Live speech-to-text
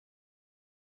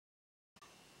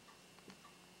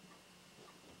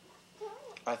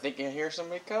I think I hear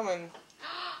somebody coming.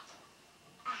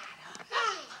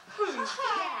 Who's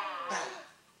that?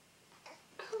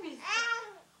 Who is that?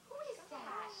 Who is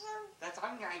that? That's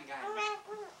Ungang Gang.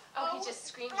 Oh, he just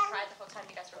screamed and cried the whole time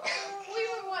you guys were over. We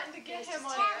were wanting to get him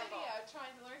on terrible. video,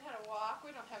 trying to learn how to walk.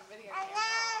 We don't have a video camera.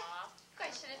 Aw, you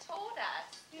guys should have told us.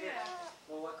 Yeah.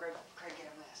 We'll let Craig get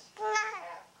him this.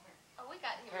 Oh, we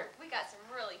got some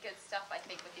really good stuff, I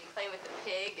think, with you playing with the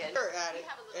pig, and You're at it,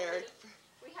 Eric.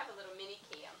 we have a little mini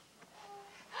cam.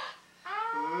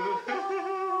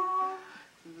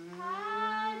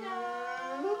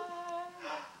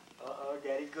 Uh-oh,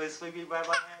 Daddy's going to swing me by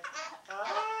my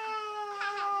head.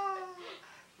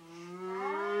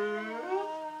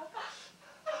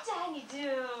 What Danny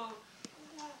do?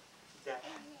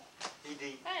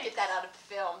 Get that out of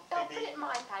film. Don't put it in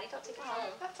mine, Patty. Don't take it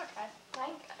home. That's okay.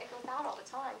 Mine, it goes out all the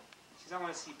time. She doesn't want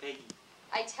to see Piggy.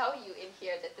 I tell you in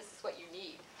here that this is what you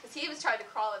need. Because he was trying to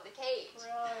crawl in the cage.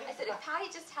 Really? I said, if Patty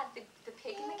just had the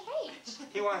pig in the cage,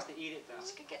 He wants to eat it, though.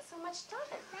 she could get so much done.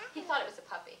 He thought it was a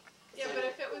puppy. Yeah, but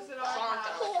if it was at our Zonked him a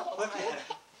house, couple Look times. at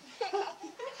it.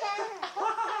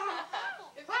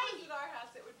 if it was at our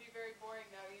house, it would be very boring,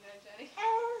 though, you know, Jenny.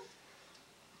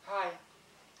 Hi.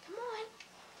 Come on.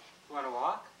 You want to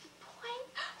walk? Boy.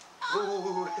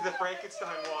 Ooh, the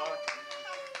Frankenstein walk.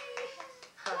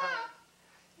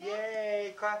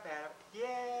 Yay, clap at him.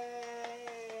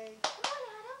 Yay. Come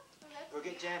on, Adam. Go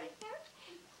get Jenny.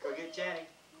 Go get Jenny.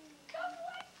 Come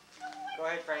on. Come on. Go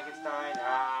ahead, Frankenstein.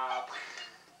 Ah.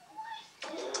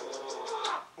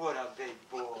 What a big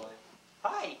boy.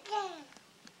 Hi.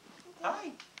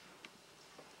 Hi.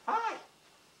 Hi.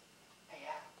 Hey,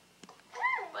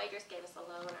 Adam. Lighters gave us a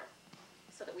loaner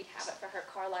so that we'd have it for her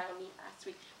Carlisle meet last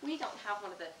week. We don't have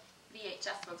one of the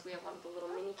VHS ones. We have one of the little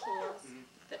mini cams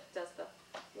that does the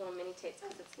little mini tapes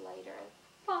because it's lighter and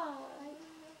fun.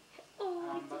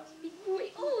 Oh, he's such a big boy.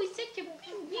 Oh, he's such a big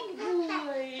boy.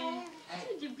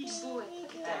 Such a big boy.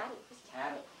 Look at Daddy. Where's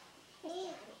Daddy?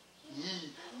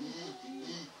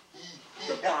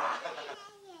 Where's Daddy?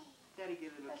 Daddy,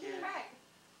 get a little kiss. Right.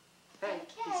 Hey,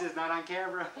 he says not on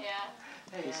camera. Yeah.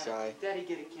 Hey, He's Adam. shy. Daddy,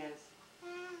 get a kiss.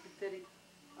 Daddy.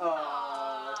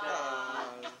 Oh,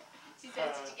 Daddy. She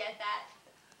says, did you get that?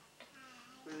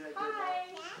 What did I Hi.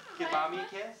 do? Give Mommy a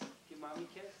kiss. Give Mommy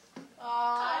a kiss.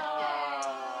 Aww.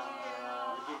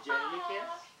 Give Jenny a kiss.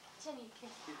 Jenny,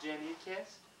 kiss. Give Jenny a kiss.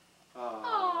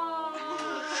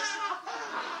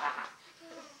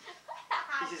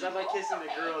 He says, I like kissing the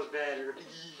girls better.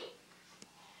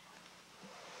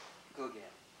 Go get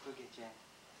it. Go get Jenny.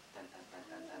 Dun, dun, dun,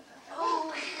 dun, dun, dun, dun.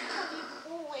 Oh,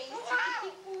 boy.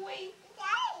 Big boy.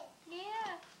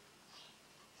 Yeah.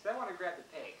 So I want to grab the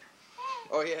pig.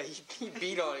 Oh yeah, he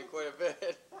beat on it quite a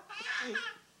bit.